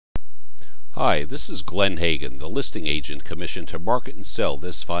Hi, this is Glen Hagen, the listing agent commissioned to market and sell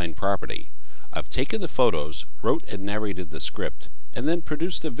this fine property. I've taken the photos, wrote and narrated the script, and then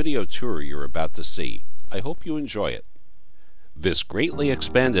produced the video tour you're about to see. I hope you enjoy it. This greatly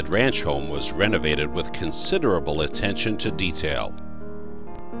expanded ranch home was renovated with considerable attention to detail.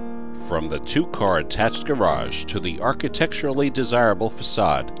 From the two-car attached garage to the architecturally desirable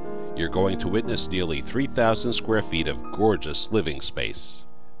facade, you're going to witness nearly 3,000 square feet of gorgeous living space.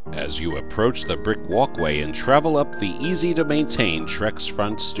 As you approach the brick walkway and travel up the easy-to-maintain trex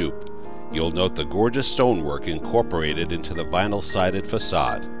front stoop, you'll note the gorgeous stonework incorporated into the vinyl-sided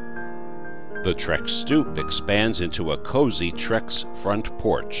facade. The trex stoop expands into a cozy trex front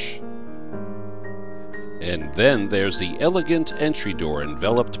porch. And then there's the elegant entry door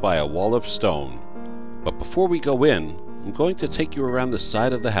enveloped by a wall of stone. But before we go in, I'm going to take you around the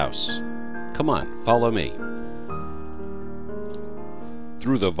side of the house. Come on, follow me.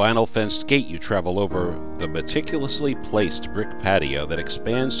 Through the vinyl-fenced gate you travel over the meticulously placed brick patio that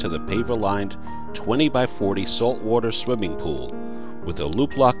expands to the paver-lined 20 by 40 saltwater swimming pool with a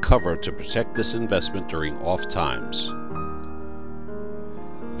loop lock cover to protect this investment during off times.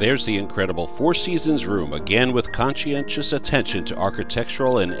 There's the incredible Four Seasons room, again with conscientious attention to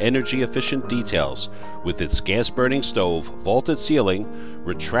architectural and energy-efficient details, with its gas-burning stove, vaulted ceiling,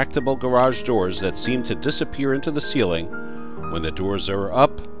 retractable garage doors that seem to disappear into the ceiling. When the doors are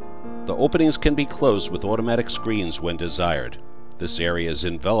up, the openings can be closed with automatic screens when desired. This area is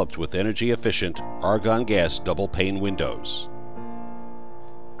enveloped with energy-efficient argon gas double pane windows.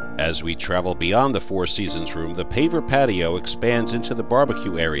 As we travel beyond the Four Seasons room, the paver patio expands into the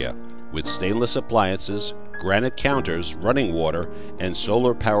barbecue area with stainless appliances, granite counters, running water, and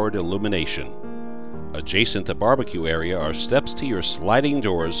solar-powered illumination. Adjacent to the barbecue area are steps to your sliding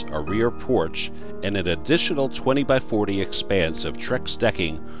doors, a rear porch, and an additional 20 by 40 expanse of trex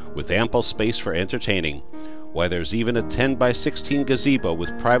decking with ample space for entertaining, while there's even a 10 by 16 gazebo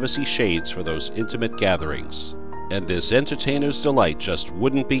with privacy shades for those intimate gatherings. And this entertainer's delight just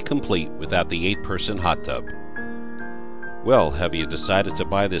wouldn't be complete without the 8-person hot tub. Well, have you decided to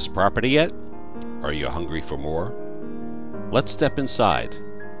buy this property yet? Are you hungry for more? Let's step inside.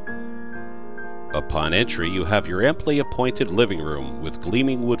 Upon entry, you have your amply appointed living room with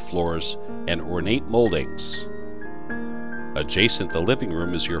gleaming wood floors and ornate moldings. Adjacent to the living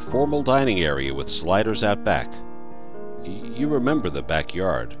room is your formal dining area with sliders out back. You remember the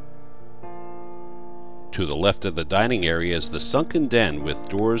backyard. To the left of the dining area is the sunken den with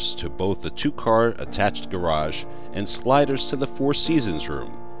doors to both the two-car attached garage and sliders to the Four Seasons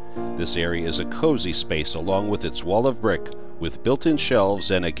room. This area is a cozy space along with its wall of brick with built-in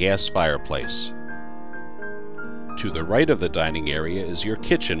shelves and a gas fireplace. To the right of the dining area is your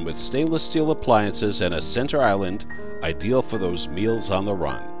kitchen with stainless steel appliances and a center island, ideal for those meals on the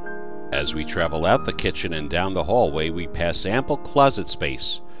run. As we travel out the kitchen and down the hallway, we pass ample closet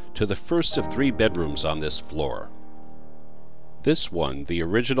space to the first of 3 bedrooms on this floor. This one, the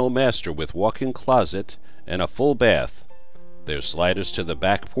original master with walk-in closet and a full bath. There's sliders to the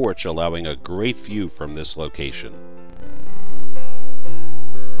back porch allowing a great view from this location.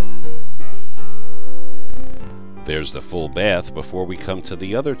 There's the full bath before we come to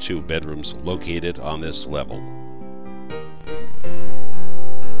the other 2 bedrooms located on this level.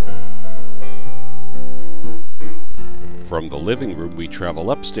 From the living room, we travel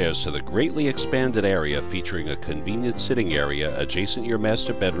upstairs to the greatly expanded area featuring a convenient sitting area adjacent your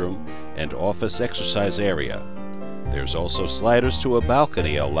master bedroom and office exercise area. There's also sliders to a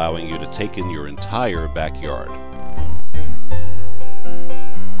balcony allowing you to take in your entire backyard.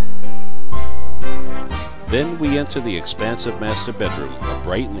 Then we enter the expansive master bedroom, a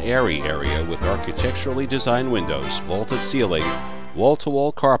bright and airy area with architecturally designed windows, vaulted ceiling,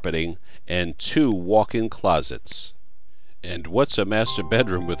 wall-to-wall carpeting, and 2 walk-in closets. And what's a master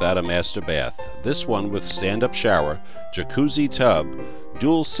bedroom without a master bath? This one with stand-up shower, jacuzzi tub,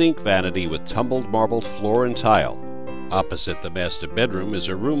 dual sink vanity with tumbled marble floor and tile. Opposite the master bedroom is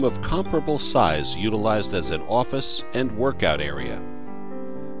a room of comparable size utilized as an office and workout area.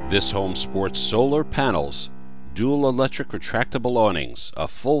 This home sports solar panels, dual electric retractable awnings, a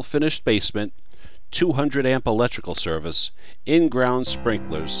full finished basement, 200 amp electrical service, in-ground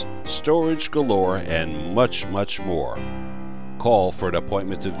sprinklers, storage galore, and much, much more. Call for an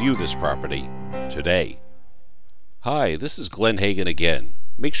appointment to view this property today. Hi, this is Glen Hagen again.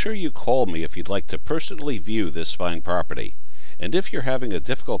 Make sure you call me if you'd like to personally view this fine property. And if you're having a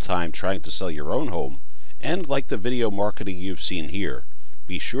difficult time trying to sell your own home and like the video marketing you've seen here,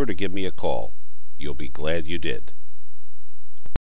 be sure to give me a call. You'll be glad you did.